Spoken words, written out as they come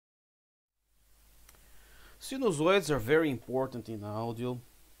Sinusoids are very important in audio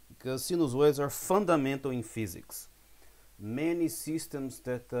because sinusoids are fundamental in physics. Many systems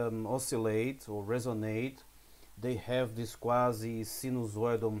that oscillate or resonate, they have this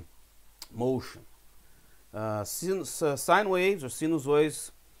quasi-sinusoidal motion. Sine waves or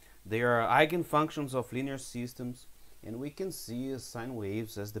sinusoids, they are eigenfunctions of linear systems, and we can see sine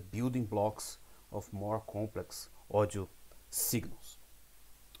waves as the building blocks of more complex audio signals.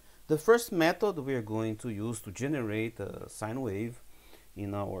 The first method we are going to use to generate a sine wave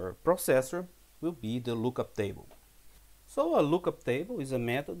in our processor will be the lookup table. So a lookup table is a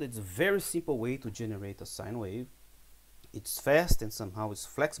method. It's a very simple way to generate a sine wave. It's fast and somehow it's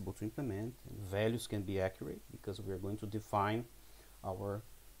flexible to implement, and values can be accurate because we are going to define our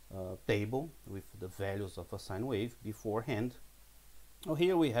table with the values of a sine wave beforehand. Now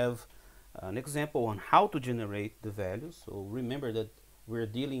here we have an example on how to generate the values. So remember that we're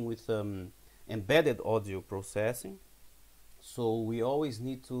dealing with embedded audio processing, so we always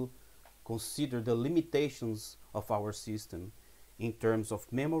need to consider the limitations of our system in terms of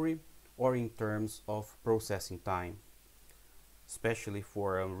memory or in terms of processing time, especially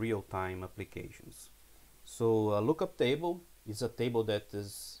for real-time applications. So a lookup table is a table that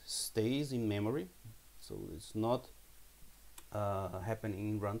stays in memory, so it's not happening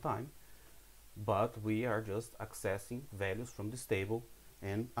in runtime, but we are just accessing values from this table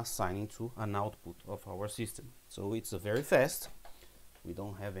and assigning to an output of our system. So it's very fast. We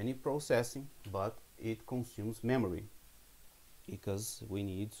don't have any processing, but it consumes memory because we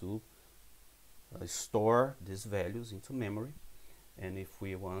need to store these values into memory. And if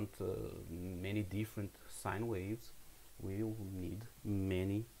we want many different sine waves, we will need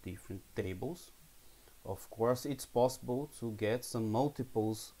many different tables. Of course, it's possible to get some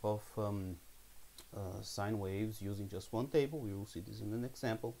multiples of sine waves using just one table. We will see this in an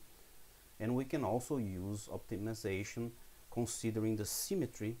example. And we can also use optimization considering the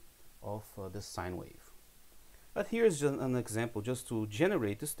symmetry of the sine wave. But here's an example just to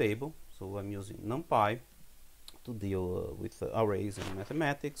generate this table. So I'm using NumPy to deal with arrays and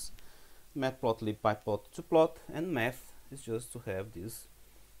mathematics. Matplotlib, pyplot to plot, and math is just to have this.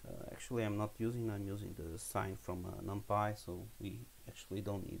 Actually, I'm using the sign from NumPy, so we actually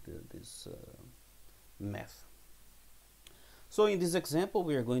don't need this math. So in this example,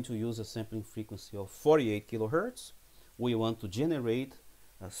 we are going to use a sampling frequency of 48 kilohertz. We want to generate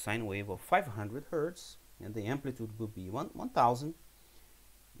a sine wave of 500 hertz, and the amplitude will be 1000.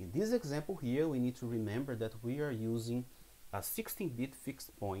 In this example here, we need to remember that we are using a 16-bit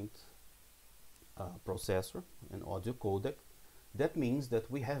fixed point processor, an audio codec. That means that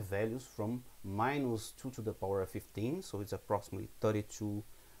we have values from minus 2 to the power of 15, so it's approximately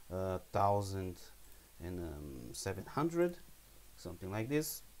 32,700, something like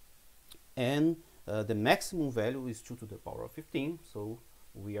this. And the maximum value is 2 to the power of 15, so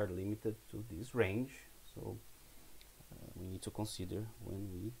we are limited to this range. So we need to consider when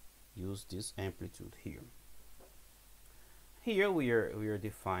we use this amplitude here. Here we are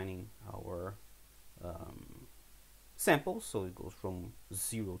defining our samples, so it goes from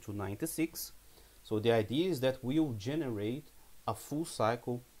 0 to 96. So the idea is that we will generate a full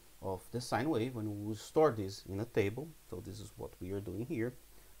cycle of the sine wave and we will store this in a table. So this is what we are doing here.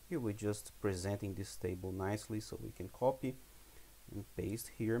 Here we're just presenting this table nicely so we can copy and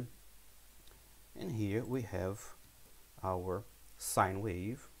paste here. And here we have our sine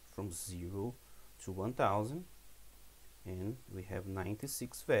wave from 0 to 1000, and we have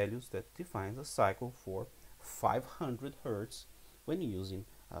 96 values that defines a cycle for 500 hertz when using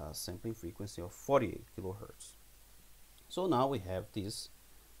a sampling frequency of 48 kilohertz. So now we have this.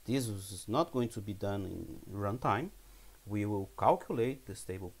 This is not going to be done in runtime. We will calculate this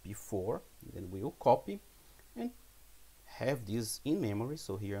table before, then we will copy and have this in memory.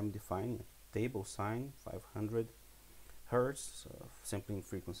 So here I'm defining a table sine 500 hertz, sampling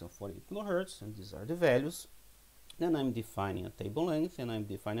frequency of 48 kilohertz, and these are the values. Then I'm defining a table length and I'm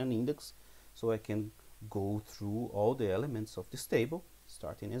defining an index, so I can go through all the elements of this table,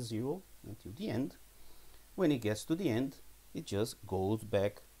 starting at 0 until the end. When it gets to the end, it just goes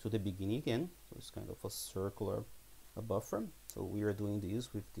back to the beginning again. So it's kind of a circular buffer. So we are doing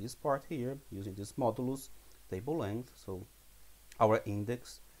this with this part here, using this modulus table length. So our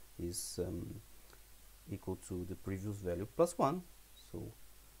index is equal to the previous value plus 1. So,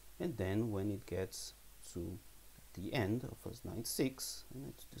 and then when it gets to the end of 96, and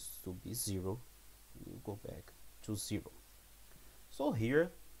it's just to be 0, you go back to 0. So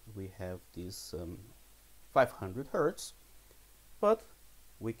here we have this 500 hertz, but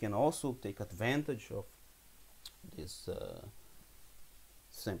we can also take advantage of this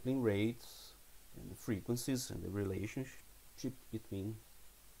sampling rates and the frequencies and the relationship between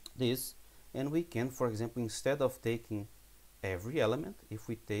this. And we can, for example, instead of taking every element, if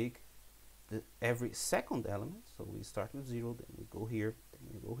we take every second element, so we start with 0, then we go here, then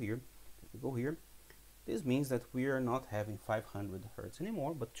we go here, then we go here. This means that we are not having 500 hertz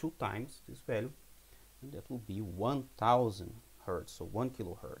anymore, but 2 times this value, and that will be 1000 hertz, so 1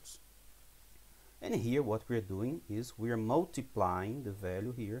 kilohertz. And here what we're doing is we are multiplying the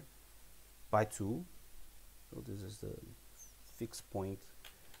value here by 2. So this is the fixed point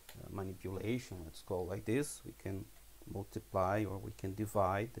manipulation, let's call it like this. We can multiply or we can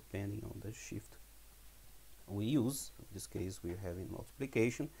divide depending on the shift we use. In this case we're having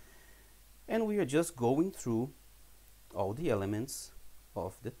multiplication, and we are just going through all the elements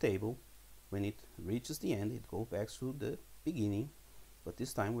of the table. When it reaches the end, it goes back to the beginning, but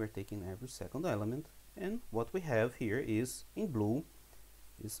this time we're taking every second element. And what we have here is, in blue,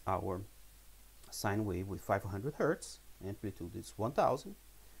 is our sine wave with 500 hertz, amplitude is 1000,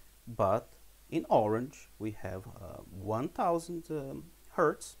 but in orange we have 1000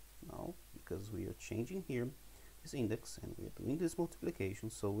 hertz now, because we are changing here this index and we are doing this multiplication,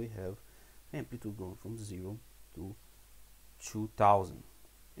 so we have amplitude going from 0 to 2000.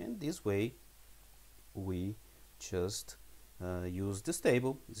 And this way we just use this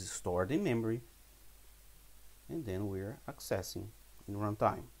table. This is stored in memory, and then we're accessing in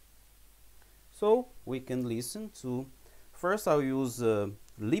runtime. So we can listen to, first I'll use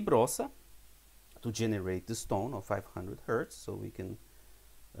Librosa to generate this tone of 500 hertz, so we can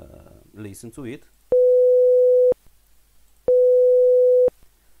listen to it.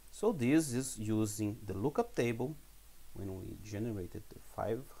 So this is using the lookup table when we generated the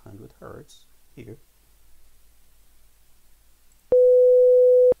 500 hertz here.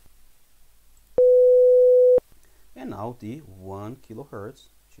 And now the 1 kilohertz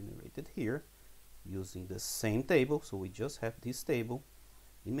generated here using the same table. So we just have this table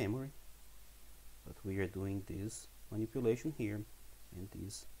in memory, but we are doing this manipulation here and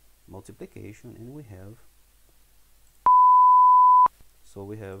this multiplication, and we have, so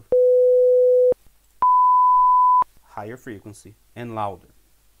we have higher frequency and louder.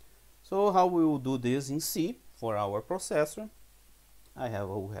 So how we will do this in C for our processor? I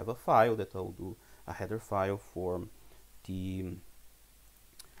will have a file that I'll do a header file for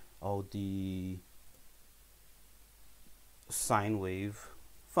all the sine wave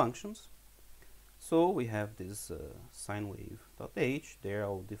functions. So we have this sine wave.h. There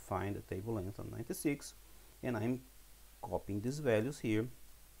I'll define the table length on 96, and I'm copying these values here.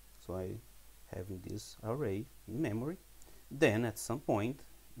 So I having this array in memory. Then at some point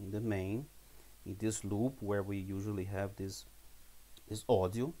in the main, in this loop where we usually have this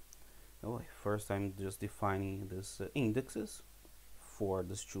audio, first I'm just defining these indexes for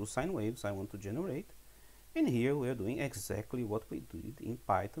these 2 sine waves I want to generate. And here we are doing exactly what we did in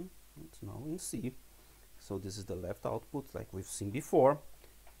Python. It's now in C. So this is the left output like we've seen before,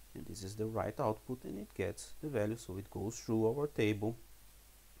 and this is the right output, and it gets the value. So it goes through our table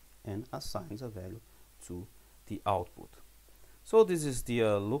and assigns a value to the output. So this is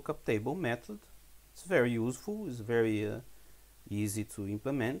the lookup table method. It's very useful, it's very easy to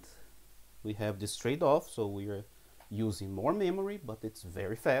implement. We have this trade-off, so we are using more memory, but it's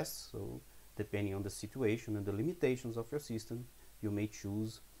very fast. So depending on the situation and the limitations of your system, you may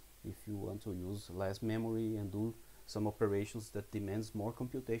choose if you want to use less memory and do some operations that demands more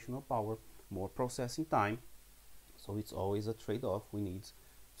computational power, more processing time. So it's always a trade-off we need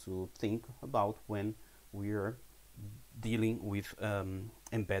to think about when we are dealing with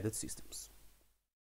embedded systems.